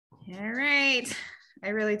All right. I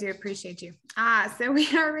really do appreciate you. So we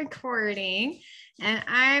are recording and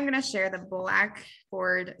I'm going to share the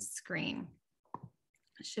Blackboard screen.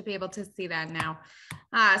 I should be able to see that now.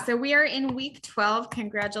 So we are in week 12.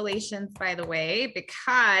 Congratulations, by the way,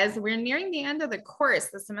 because we're nearing the end of the course.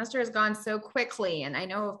 The semester has gone so quickly. And I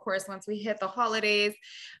know, of course, once we hit the holidays,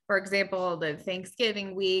 for example, the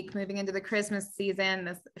Thanksgiving week, moving into the Christmas season,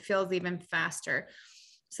 this feels even faster.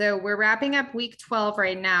 So we're wrapping up week 12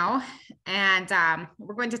 right now, and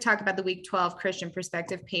we're going to talk about the week 12 Christian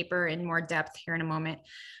perspective paper in more depth here in a moment.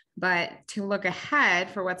 But to look ahead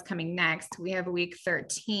for what's coming next, we have week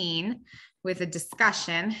 13 with a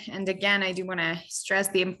discussion. And again, I do want to stress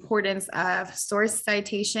the importance of source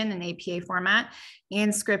citation in APA format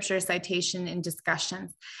and scripture citation in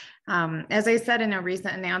discussions. As I said in a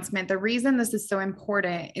recent announcement, the reason this is so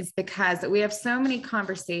important is because we have so many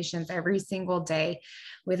conversations every single day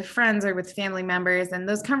with friends or with family members, and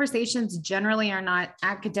those conversations generally are not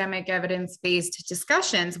academic evidence-based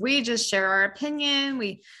discussions. We just share our opinion,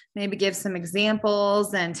 we maybe give some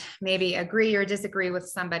examples and maybe agree or disagree with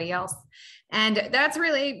somebody else. And that's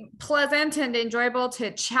really pleasant and enjoyable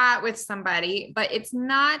to chat with somebody, but it's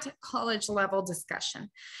not college level discussion.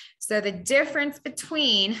 So the difference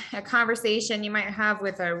between a conversation you might have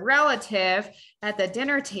with a relative at the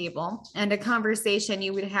dinner table and a conversation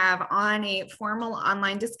you would have on a formal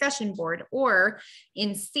online discussion board or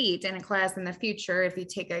in seat in a class in the future, if you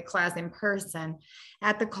take a class in person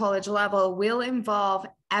at the college level, will involve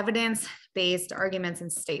evidence-based arguments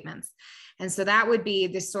and statements. And so that would be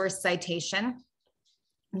the source citation.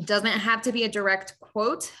 It doesn't have to be a direct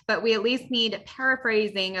quote, but we at least need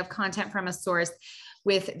paraphrasing of content from a source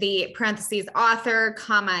with the parentheses author,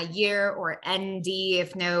 comma, year, or ND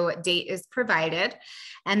if no date is provided.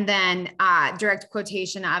 And then direct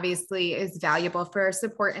quotation obviously is valuable for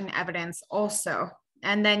support and evidence also.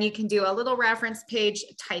 And then you can do a little reference page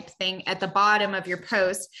type thing at the bottom of your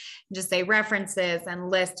post, just say references and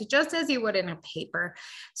list just as you would in a paper.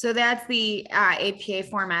 So that's the APA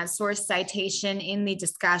format, source citation in the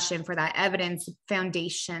discussion for that evidence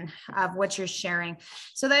foundation of what you're sharing.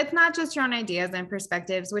 So that's not just your own ideas and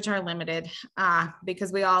perspectives, which are limited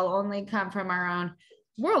because we all only come from our own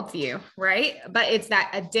worldview, right? But it's that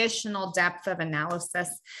additional depth of analysis.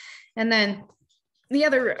 And then the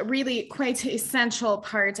other really quite essential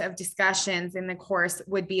part of discussions in the course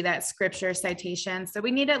would be that scripture citation. So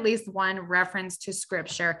we need at least one reference to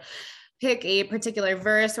scripture. Pick a particular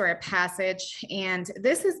verse or a passage. And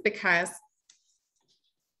this is because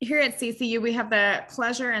here at CCU, we have the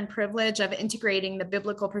pleasure and privilege of integrating the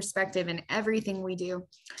biblical perspective in everything we do.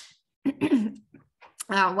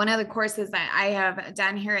 One of the courses that I have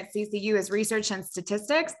done here at CCU is research and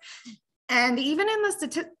statistics. And even in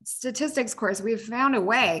the statistics course, we've found a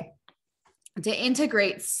way to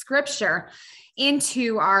integrate scripture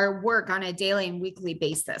into our work on a daily and weekly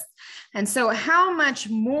basis. And so how much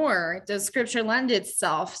more does scripture lend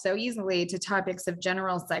itself so easily to topics of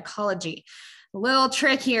general psychology? A little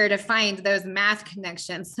trickier to find those math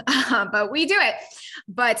connections, but we do it.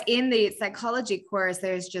 But in the psychology course,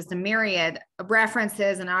 there's just a myriad of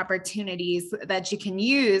references and opportunities that you can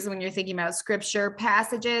use when you're thinking about scripture,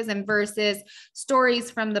 passages and verses, stories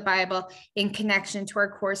from the Bible in connection to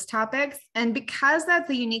our course topics. And because that's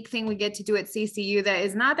a unique thing we get to do at CCU, that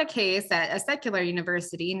is not the case at a secular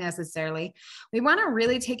university necessarily, we want to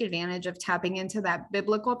really take advantage of tapping into that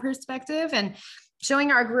biblical perspective and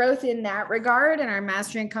showing our growth in that regard and our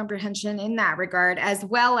mastery and comprehension in that regard, as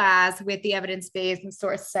well as with the evidence-based and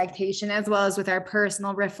source citation, as well as with our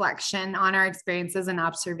personal reflection on our experiences and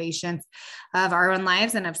observations of our own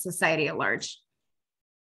lives and of society at large.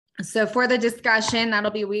 So for the discussion,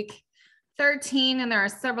 that'll be week 13, and there are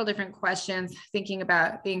several different questions thinking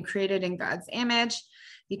about being created in God's image.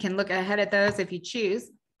 You can look ahead at those if you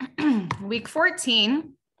choose. Week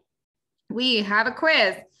 14, we have a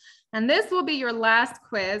quiz. And this will be your last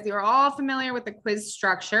quiz. You're all familiar with the quiz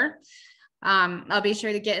structure. I'll be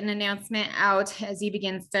sure to get an announcement out as you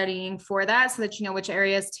begin studying for that so that you know which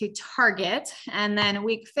areas to target. And then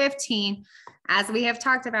week 15, as we have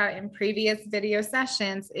talked about in previous video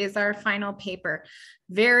sessions, is our final paper.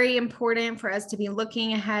 Very important for us to be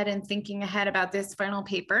looking ahead and thinking ahead about this final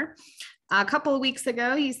paper. A couple of weeks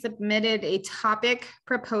ago, you submitted a topic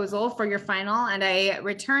proposal for your final, and I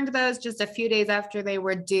returned those just a few days after they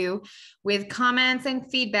were due with comments and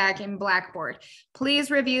feedback in Blackboard.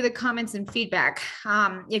 Please review the comments and feedback.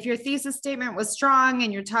 If your thesis statement was strong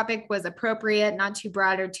and your topic was appropriate, not too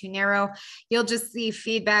broad or too narrow, you'll just see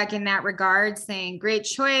feedback in that regard saying, great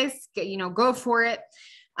choice, go for it.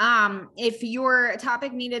 If your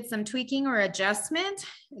topic needed some tweaking or adjustment,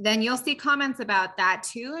 then you'll see comments about that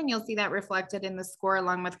too. And you'll see that reflected in the score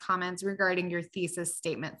along with comments regarding your thesis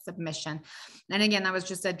statement submission. And again, that was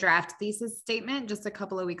just a draft thesis statement just a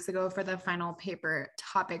couple of weeks ago for the final paper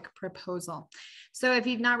topic proposal. So if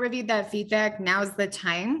you've not reviewed that feedback, now's the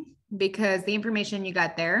time, because the information you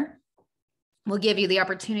got there will give you the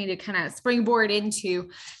opportunity to kind of springboard into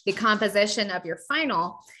the composition of your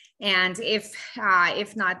final. And if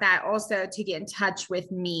not that, also to get in touch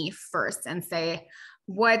with me first and say,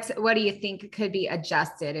 what do you think could be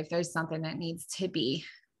adjusted if there's something that needs to be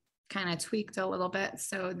kind of tweaked a little bit?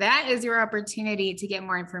 So that is your opportunity to get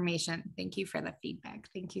more information. Thank you for the feedback.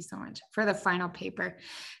 Thank you so much. For the final paper,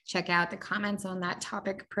 check out the comments on that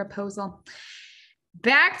topic proposal.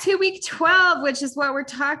 Back to week 12, which is what we're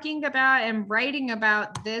talking about and writing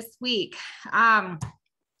about this week.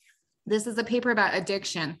 This is a paper about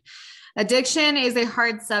addiction. Addiction is a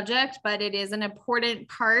hard subject, but it is an important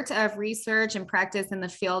part of research and practice in the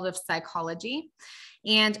field of psychology.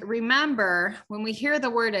 And remember, when we hear the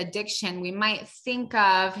word addiction, we might think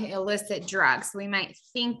of illicit drugs. We might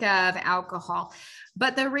think of alcohol.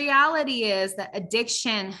 But the reality is that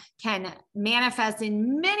addiction can manifest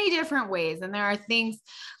in many different ways. And there are things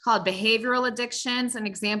called behavioral addictions. An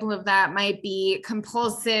example of that might be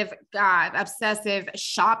compulsive, obsessive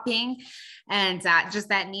shopping, and just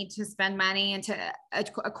that need to spend money and to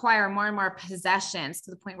acquire more and more possessions to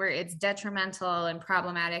the point where it's detrimental and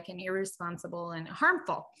problematic and irresponsible and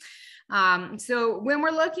harmful. So when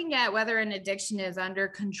we're looking at whether an addiction is under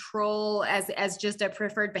control as just a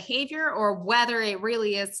preferred behavior, or whether it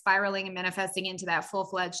really is spiraling and manifesting into that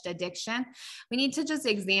full-fledged addiction, we need to just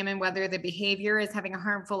examine whether the behavior is having a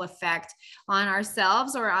harmful effect on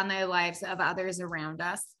ourselves or on the lives of others around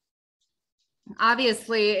us.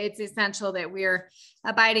 Obviously, it's essential that we're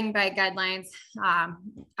abiding by guidelines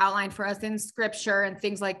outlined for us in scripture and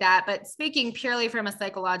things like that. But speaking purely from a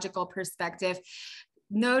psychological perspective,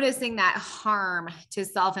 noticing that harm to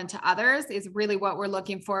self and to others is really what we're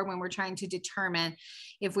looking for when we're trying to determine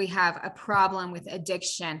if we have a problem with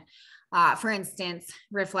addiction. For instance,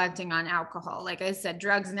 reflecting on alcohol. Like I said,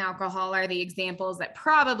 drugs and alcohol are the examples that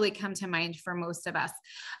probably come to mind for most of us,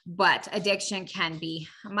 but addiction can be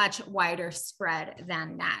a much wider spread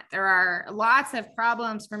than that. There are lots of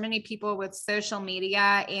problems for many people with social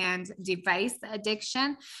media and device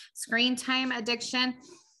addiction, screen time addiction.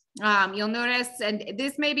 You'll notice, and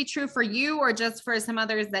this may be true for you or just for some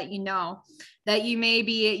others that you know, that you may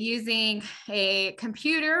be using a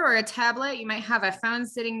computer or a tablet. You might have a phone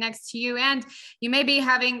sitting next to you, and you may be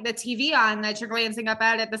having the TV on that you're glancing up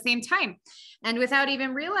at the same time. And without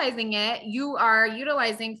even realizing it, you are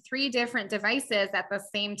utilizing 3 different devices at the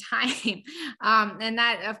same time. And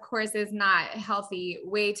that, of course, is not a healthy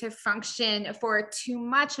way to function for too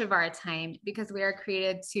much of our time, because we are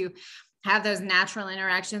created to have those natural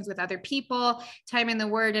interactions with other people, time in the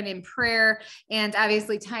word and in prayer, and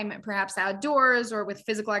obviously time perhaps outdoors or with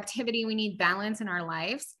physical activity. We need balance in our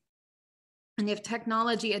lives. And if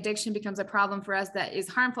technology addiction becomes a problem for us that is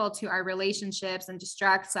harmful to our relationships and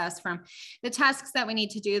distracts us from the tasks that we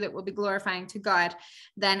need to do that will be glorifying to God,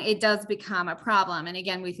 then it does become a problem. And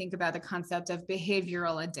again, we think about the concept of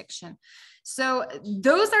behavioral addiction. So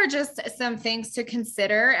those are just some things to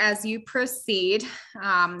consider as you proceed.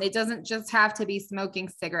 It doesn't just have to be smoking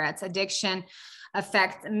cigarettes. Addiction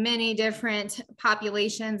affects many different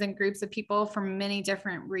populations and groups of people for many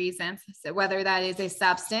different reasons. So whether that is a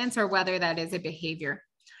substance or whether that is a behavior.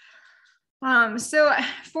 So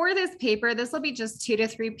for this paper, this will be just 2 to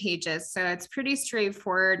 3 pages. So it's pretty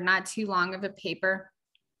straightforward, not too long of a paper.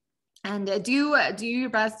 And do your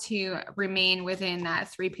best to remain within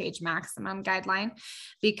that 3-page maximum guideline,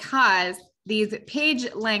 because these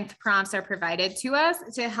page length prompts are provided to us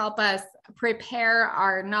to help us prepare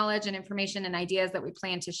our knowledge and information and ideas that we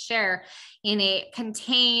plan to share in a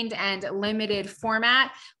contained and limited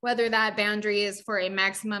format, whether that boundary is for a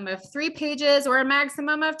maximum of 3 pages or a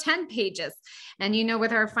maximum of 10 pages. And you know,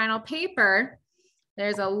 with our final paper,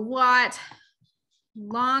 there's a lot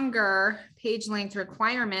longer page length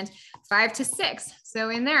requirement, 5 to 6. So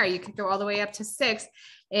in there, you could go all the way up to 6.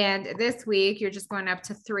 And this week, you're just going up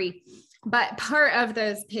to 3. But part of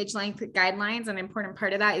those page length guidelines, an important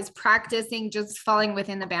part of that, is practicing just falling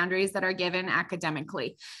within the boundaries that are given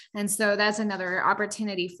academically. And so that's another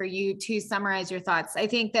opportunity for you to summarize your thoughts. I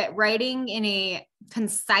think that writing in a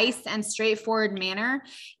concise and straightforward manner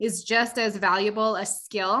is just as valuable a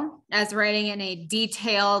skill as writing in a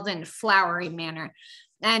detailed and flowery manner.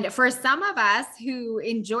 And for some of us who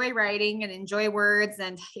enjoy writing and enjoy words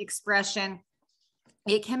and expression,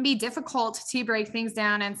 it can be difficult to break things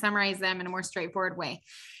down and summarize them in a more straightforward way.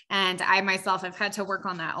 And I myself have had to work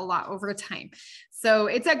on that a lot over time. So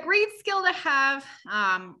it's a great skill to have.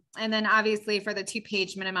 And then obviously for the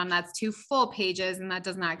 2-page minimum, that's 2 full pages, and that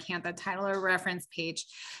does not count the title or reference page.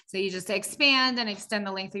 So you just expand and extend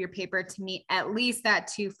the length of your paper to meet at least that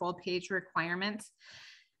 2 full page requirement.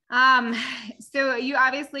 So you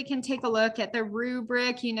obviously can take a look at the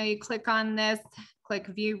rubric. You click on this, click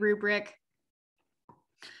view rubric.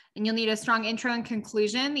 And you'll need a strong intro and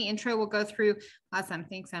conclusion. The intro will go through, awesome,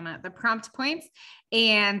 thanks, Emma, the prompt points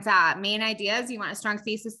and main ideas. You want a strong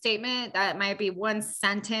thesis statement. That might be 1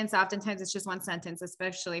 sentence. Oftentimes it's just 1 sentence,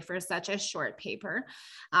 especially for such a short paper.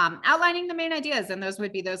 Outlining the main ideas, and those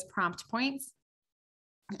would be those prompt points.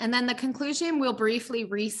 And then the conclusion will briefly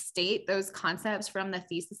restate those concepts from the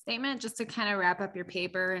thesis statement just to kind of wrap up your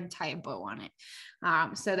paper and tie a bow on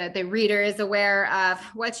it, so that the reader is aware of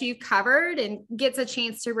what you've covered and gets a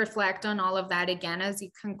chance to reflect on all of that again as you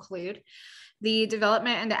conclude. The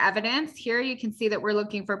development and the evidence, here you can see that we're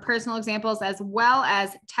looking for personal examples as well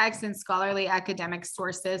as text and scholarly academic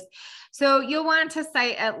sources. So you'll want to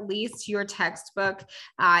cite at least your textbook.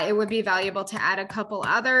 It would be valuable to add a couple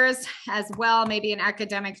others as well, maybe an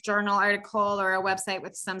academic journal article or a website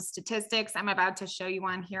with some statistics. I'm about to show you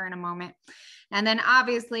one here in a moment. And then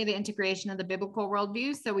obviously the integration of the biblical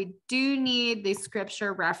worldview. So we do need the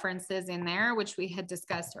scripture references in there, which we had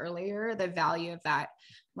discussed earlier, the value of that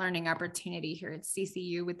learning opportunity here at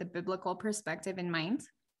CCU with the biblical perspective in mind.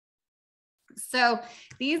 So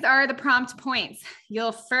these are the prompt points.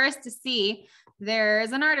 You'll first see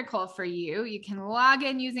there's an article for you. You can log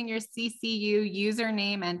in using your CCU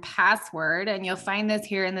username and password, and you'll find this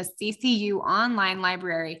here in the CCU online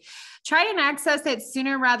library. Try and access it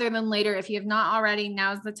sooner rather than later. If you have not already,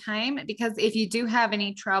 now's the time, because if you do have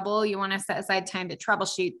any trouble, you want to set aside time to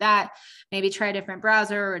troubleshoot that. Maybe try a different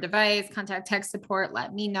browser or device, contact tech support,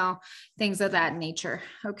 let me know, things of that nature.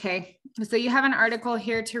 Okay, so you have an article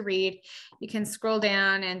here to read. You can scroll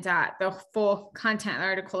down and the full content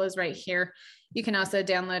article is right here. You can also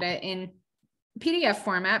download it in PDF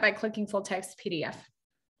format by clicking full text PDF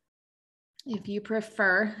if you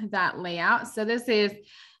prefer that layout. So this is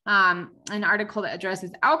an article that addresses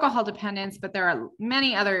alcohol dependence, but there are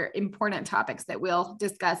many other important topics that we'll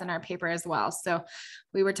discuss in our paper as well. So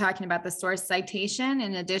we were talking about the source citation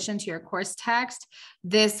in addition to your course text.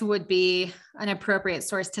 This would be an appropriate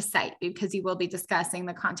source to cite because you will be discussing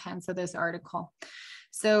the contents of this article.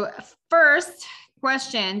 So first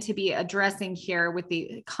question to be addressing here with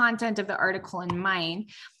the content of the article in mind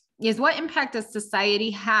is, what impact does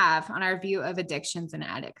society have on our view of addictions and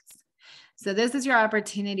addicts? So this is your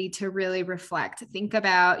opportunity to really reflect. Think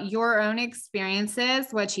about your own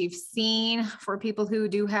experiences, what you've seen for people who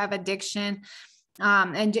do have addiction,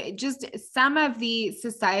 and just some of the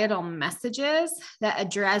societal messages that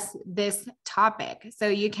address this topic. So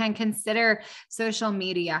you can consider social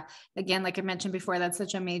media. Again, like I mentioned before, that's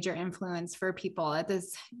such a major influence for people at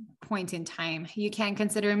this point in time. You can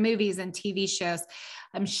consider movies and TV shows.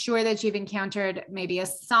 I'm sure that you've encountered maybe a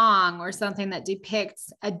song or something that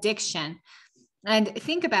depicts addiction. And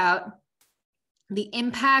think about the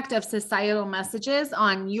impact of societal messages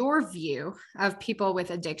on your view of people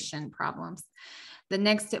with addiction problems. The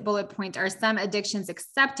next bullet point are some addictions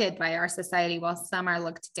accepted by our society while some are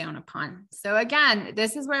looked down upon. So again,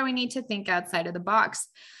 this is where we need to think outside of the box.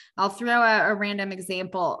 I'll throw a random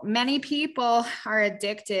example. Many people are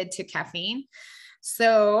addicted to caffeine.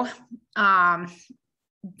 So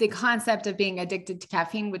the concept of being addicted to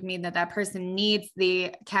caffeine would mean that that person needs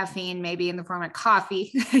the caffeine, maybe in the form of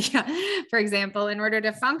coffee, for example, in order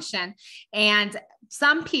to function. And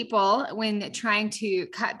some people, when trying to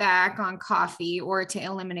cut back on coffee or to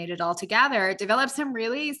eliminate it altogether, develop some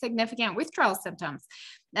really significant withdrawal symptoms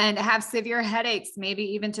and have severe headaches, maybe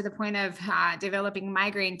even to the point of developing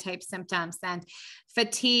migraine type symptoms and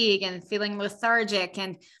fatigue and feeling lethargic,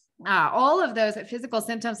 and all of those physical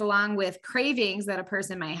symptoms, along with cravings that a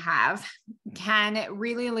person might have, can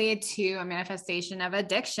really lead to a manifestation of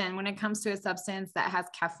addiction when it comes to a substance that has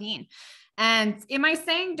caffeine. And am I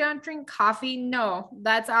saying don't drink coffee? No,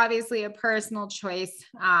 that's obviously a personal choice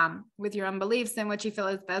with your own beliefs and what you feel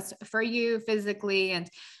is best for you physically and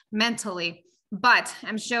mentally. But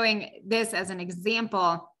I'm showing this as an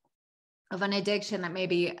example of an addiction that may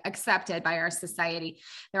be accepted by our society.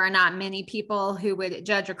 There are not many people who would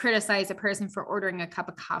judge or criticize a person for ordering a cup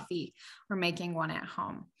of coffee or making one at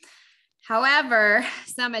home. However,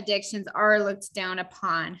 some addictions are looked down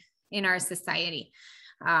upon in our society.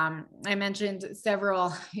 I mentioned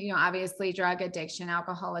several, obviously drug addiction,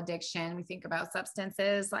 alcohol addiction. We think about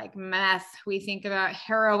substances like meth. We think about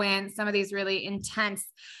heroin, some of these really intense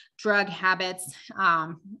drug habits,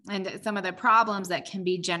 and some of the problems that can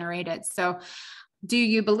be generated. So do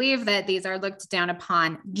you believe that these are looked down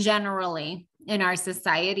upon generally in our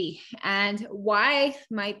society? And why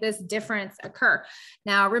might this difference occur?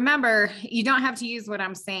 Now, remember, you don't have to use what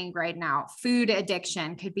I'm saying right now. Food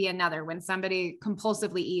addiction could be another, when somebody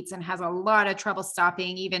compulsively eats and has a lot of trouble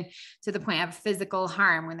stopping, even to the point of physical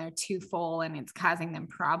harm when they're too full and it's causing them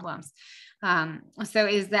problems. So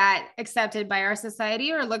is that accepted by our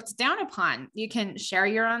society or looked down upon? You can share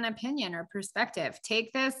your own opinion or perspective.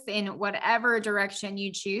 Take this in whatever direction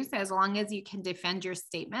you choose, as long as you can defend your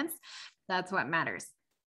statements. That's what matters.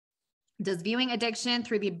 Does viewing addiction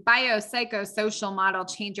through the biopsychosocial model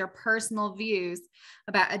change your personal views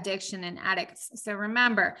about addiction and addicts? So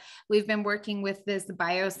remember, we've been working with this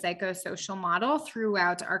biopsychosocial model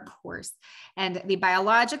throughout our course. And the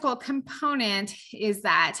biological component is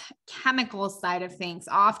that chemical side of things.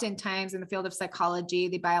 Oftentimes in the field of psychology,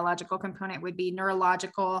 the biological component would be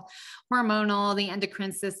neurological, hormonal, the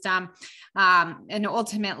endocrine system. And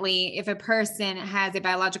ultimately, if a person has a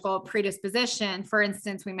biological predisposition, for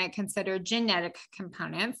instance, we might consider genetic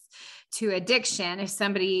components to addiction. If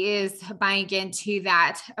somebody is buying into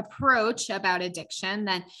that approach about addiction,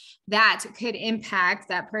 then that could impact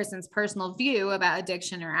that person's personal view about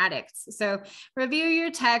addiction or addicts. So review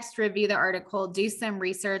your text, review the article, do some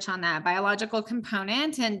research on that biological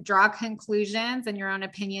component, and draw conclusions and your own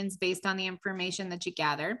opinions based on the information that you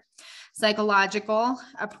gather. Psychological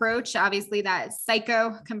approach, obviously that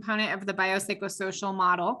psycho component of the biopsychosocial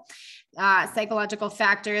model. Psychological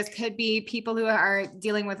factors could be people who are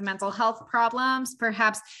dealing with mental health problems,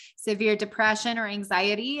 perhaps severe depression or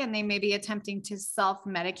anxiety, and they may be attempting to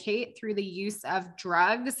self-medicate through the use of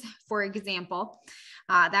drugs, for example.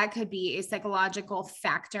 That could be a psychological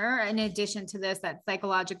factor. In addition to this, that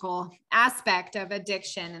psychological aspect of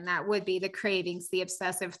addiction, and that would be the cravings, the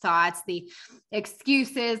obsessive thoughts, the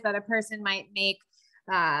excuses that a person might make,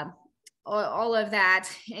 all of that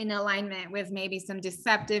in alignment with maybe some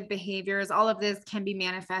deceptive behaviors. All of this can be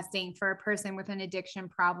manifesting for a person with an addiction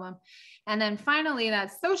problem. And then finally,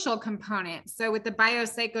 that social component. So with the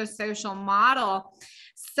biopsychosocial model,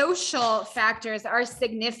 social factors are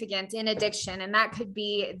significant in addiction, and that could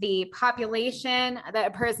be the population that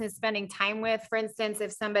a person is spending time with. For instance,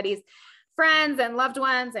 if somebody's friends and loved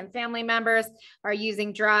ones and family members are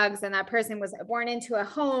using drugs, and that person was born into a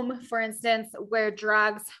home, for instance, where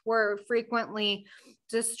drugs were frequently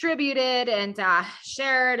distributed and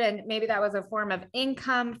shared, and maybe that was a form of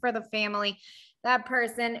income for the family, that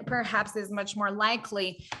person perhaps is much more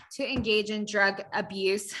likely to engage in drug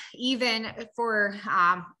abuse, even for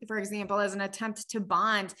example, as an attempt to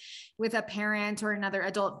bond with a parent or another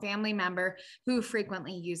adult family member who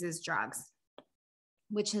frequently uses drugs,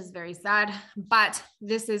 which is very sad, but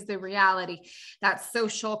this is the reality, that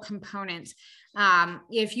social component.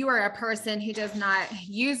 If you are a person who does not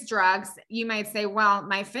use drugs, you might say, well,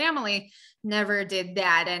 my family never did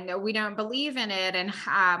that, and we don't believe in it. And,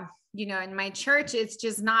 in my church, it's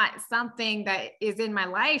just not something that is in my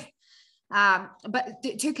life. But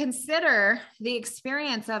to consider the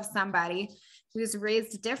experience of somebody who's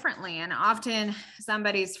raised differently, and often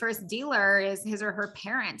somebody's first dealer is his or her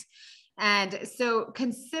parent. And so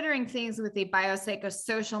considering things with the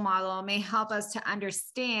biopsychosocial model may help us to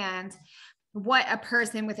understand what a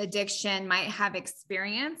person with addiction might have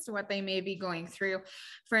experienced, what they may be going through.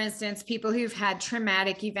 For instance, people who've had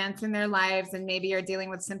traumatic events in their lives and maybe are dealing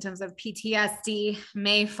with symptoms of PTSD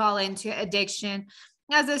may fall into addiction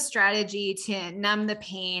as a strategy to numb the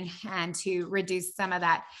pain and to reduce some of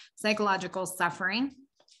that psychological suffering.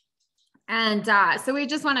 And so we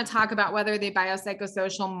just want to talk about whether the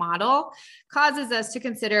biopsychosocial model causes us to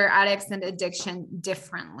consider addicts and addiction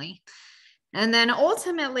differently. And then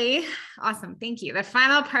ultimately, awesome, thank you. The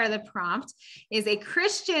final part of the prompt is a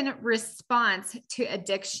Christian response to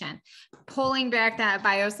addiction, pulling back that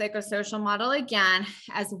biopsychosocial model again,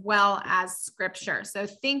 as well as scripture. So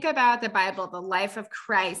think about the Bible, the life of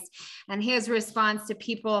Christ, and his response to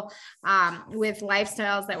people with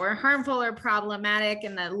lifestyles that were harmful or problematic,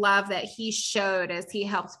 and the love that he showed as he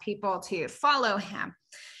helped people to follow him.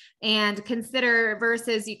 And consider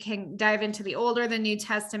verses. You can dive into the Old or the New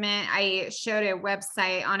Testament. I showed a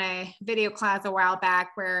website on a video class a while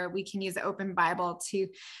back where we can use the Open Bible to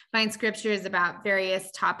find scriptures about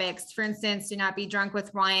various topics. For instance, do not be drunk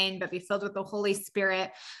with wine, but be filled with the Holy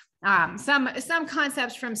Spirit. some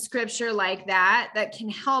concepts from scripture like that can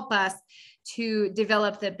help us to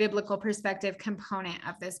develop the biblical perspective component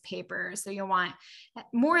of this paper. So you'll want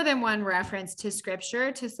more than one reference to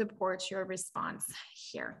scripture to support your response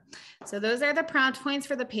here. So those are the prompt points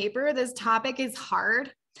for the paper. This topic is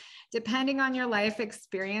hard. Depending on your life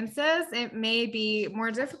experiences, it may be more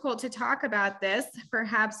difficult to talk about this.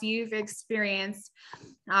 Perhaps you've experienced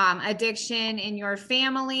addiction in your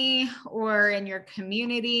family or in your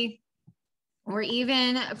community, or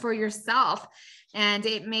even for yourself. And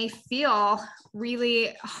it may feel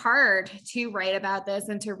really hard to write about this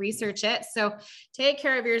and to research it. So take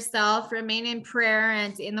care of yourself, remain in prayer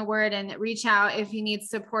and in the word, and reach out if you need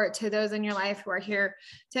support to those in your life who are here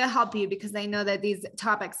to help you, because I know that these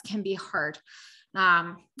topics can be hard.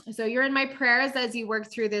 So you're in my prayers as you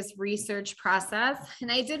work through this research process.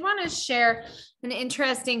 And I did want to share an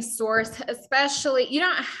interesting source, especially, you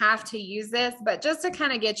don't have to use this, but just to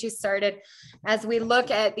kind of get you started as we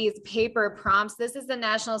look at these paper prompts. This is the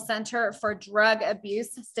National Center for Drug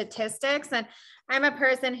Abuse Statistics. And I'm a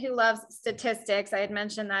person who loves statistics. I had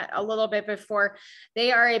mentioned that a little bit before.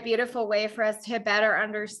 They are a beautiful way for us to better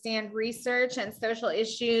understand research and social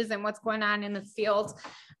issues and what's going on in the field.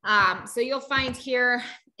 So you'll find here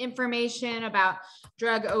information about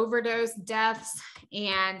drug overdose deaths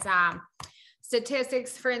and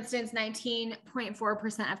statistics. For instance,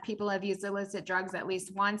 19.4% of people have used illicit drugs at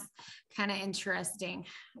least once. Kind of interesting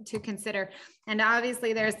to consider. And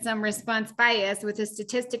obviously there's some response bias with a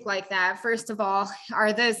statistic like that. First of all,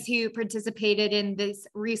 are those who participated in this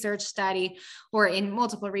research study or in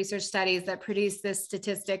multiple research studies that produce this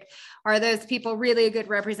statistic, are those people really a good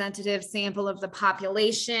representative sample of the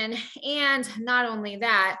population? And not only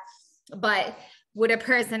that, but would a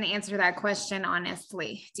person answer that question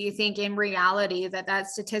honestly? Do you think in reality that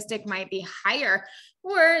statistic might be higher,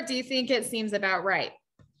 or do you think it seems about right?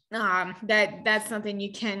 That's something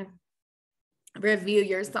you can review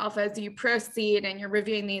yourself as you proceed and you're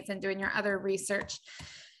reviewing these and doing your other research.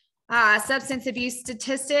 Substance abuse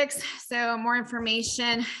statistics. So more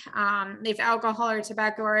information, if alcohol or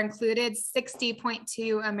tobacco are included,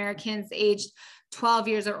 60.2 Americans aged 12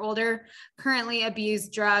 years or older currently abuse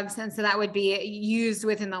drugs. And so that would be used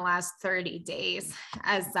within the last 30 days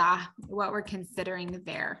as what we're considering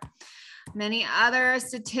there. Many other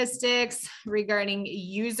statistics regarding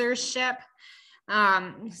usership.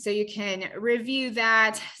 So you can review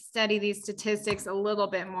that, study these statistics a little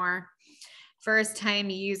bit more. First-time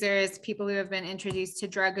users, people who have been introduced to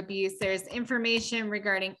drug abuse. There's information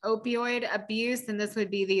regarding opioid abuse, and this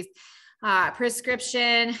would be these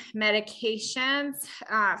prescription medications.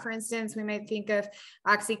 For instance, we might think of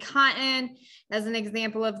OxyContin as an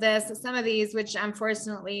example of this. Some of these, which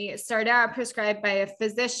unfortunately start out prescribed by a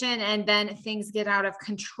physician and then things get out of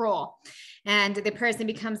control and the person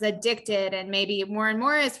becomes addicted, and maybe more and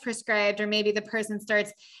more is prescribed, or maybe the person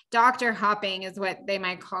starts doctor hopping is what they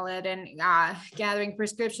might call it, and gathering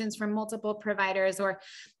prescriptions from multiple providers, or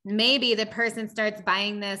maybe the person starts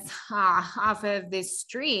buying this off of the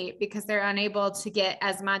street because they're unable to get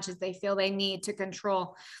as much as they feel they need to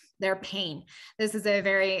control their pain. This is a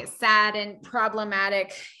very sad and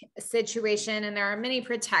problematic situation, and there are many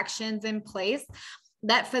protections in place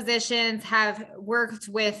that physicians have worked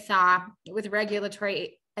with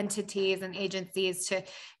regulatory entities and agencies to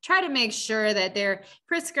try to make sure that they're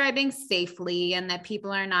prescribing safely and that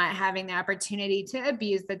people are not having the opportunity to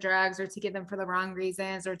abuse the drugs or to give them for the wrong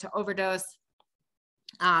reasons or to overdose.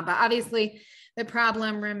 But obviously the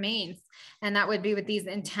problem remains, and that would be with these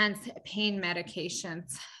intense pain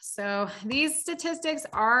medications. So these statistics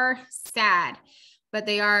are sad, but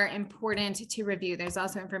they are important to review. There's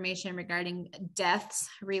also information regarding deaths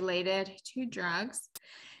related to drugs.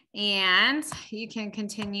 And you can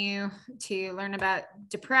continue to learn about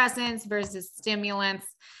depressants versus stimulants.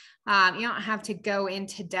 You don't have to go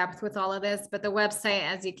into depth with all of this, but the website,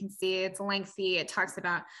 as you can see, it's lengthy. It talks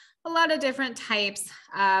about a lot of different types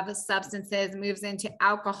of substances, moves into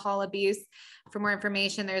alcohol abuse. For more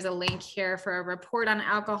information, there's a link here for a report on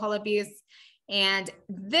alcohol abuse. And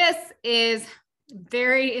this is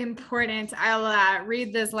very important. I'll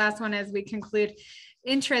read this last one as we conclude.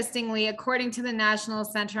 Interestingly, according to the National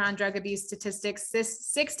Center on Drug Abuse Statistics,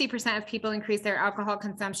 60% of people increased their alcohol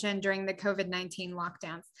consumption during the COVID-19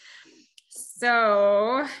 lockdowns.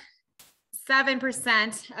 So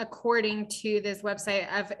 7%, according to this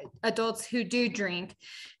website, of adults who do drink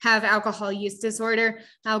have alcohol use disorder,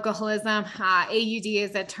 alcoholism. AUD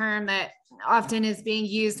is a term that often is being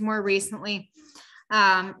used more recently.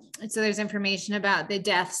 So there's information about the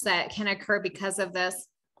deaths that can occur because of this.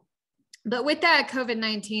 But with that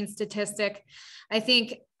COVID-19 statistic, I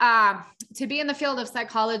think to be in the field of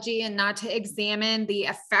psychology and not to examine the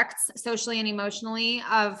effects socially and emotionally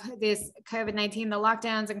of this COVID-19, the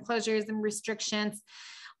lockdowns and closures and restrictions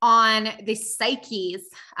on the psyches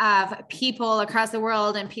of people across the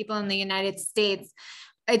world and people in the United States,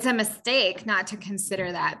 it's a mistake not to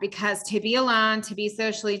consider that, because to be alone, to be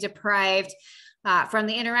socially deprived from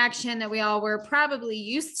the interaction that we all were probably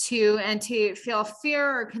used to, and to feel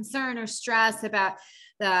fear or concern or stress about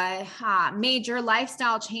the major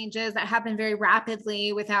lifestyle changes that happened very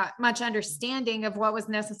rapidly without much understanding of what was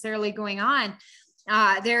necessarily going on.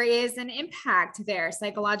 There is an impact there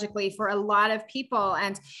psychologically for a lot of people,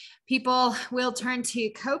 and people will turn to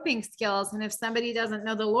coping skills. And if somebody doesn't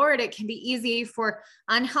know the Lord, it can be easy for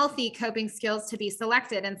unhealthy coping skills to be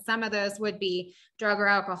selected. And some of those would be drug or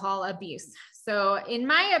alcohol abuse. So in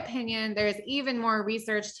my opinion, there's even more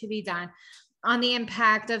research to be done on the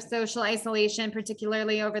impact of social isolation,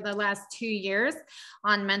 particularly over the last 2 years,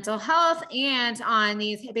 on mental health and on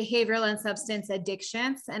these behavioral and substance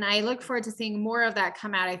addictions. And I look forward to seeing more of that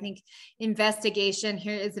come out. I think investigation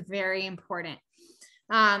here is very important.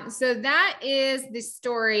 So that is the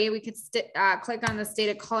story. We could click on the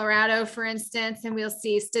state of Colorado, for instance, and we'll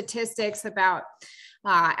see statistics about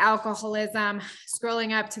alcoholism.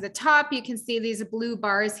 Scrolling up to the top, you can see these blue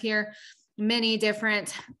bars here, many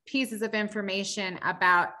different pieces of information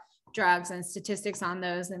about drugs and statistics on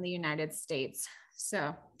those in the United States.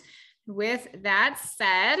 So with that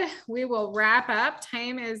said, we will wrap up.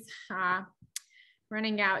 Time is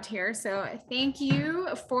running out here. So thank you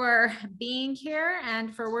for being here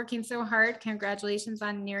and for working so hard. Congratulations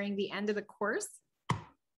on nearing the end of the course.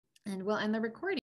 And we'll end the recording.